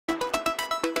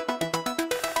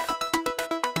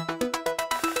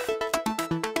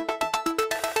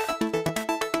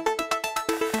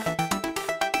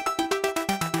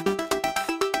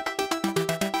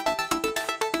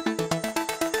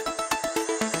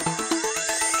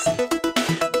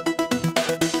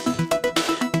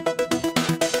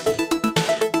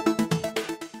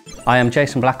I am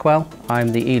Jason Blackwell.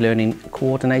 I'm the e-learning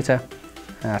coordinator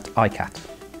at ICAT.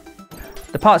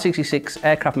 The Part 66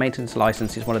 aircraft maintenance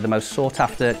licence is one of the most sought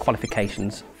after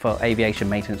qualifications for aviation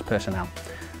maintenance personnel.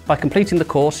 By completing the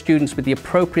course, students with the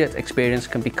appropriate experience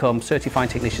can become certified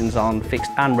technicians on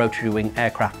fixed and rotary wing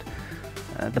aircraft.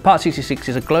 The Part 66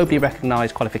 is a globally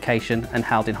recognised qualification and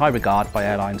held in high regard by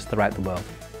airlines throughout the world.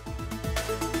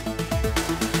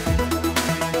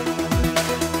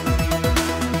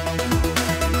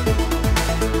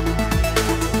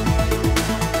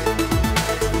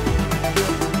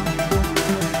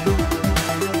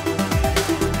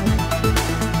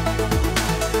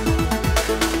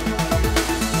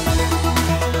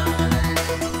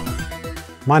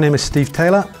 My name is Steve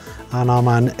Taylor and I'm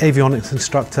an avionics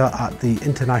instructor at the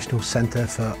International Centre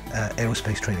for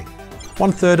Aerospace Training.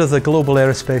 1/3 of the global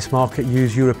aerospace market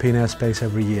use European airspace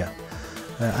every year.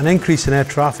 An increase in air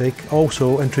traffic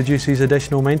also introduces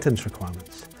additional maintenance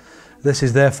requirements. This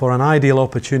is therefore an ideal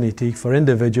opportunity for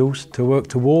individuals to work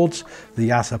towards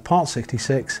the EASA Part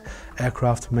 66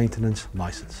 aircraft maintenance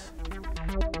licence.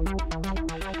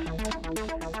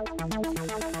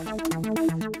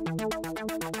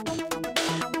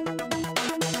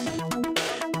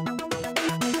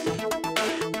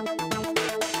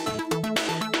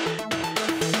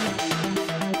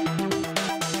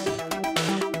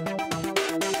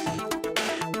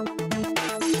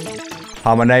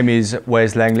 Hi, my name is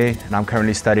LANGLEY and I'm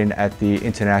currently studying at the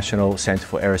International Centre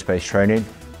for Aerospace Training.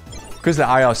 Because the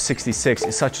IR 66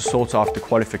 is such a sought after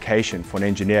qualification for an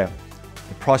engineer,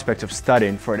 the prospect of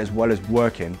studying for it as well as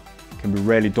working can be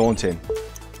really daunting.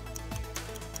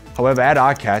 However, at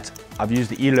ICAT, I've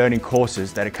used the e-learning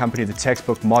courses that accompany the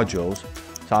textbook modules,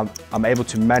 so I'm able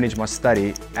to manage my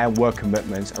study and work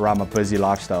commitments around my busy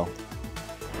lifestyle.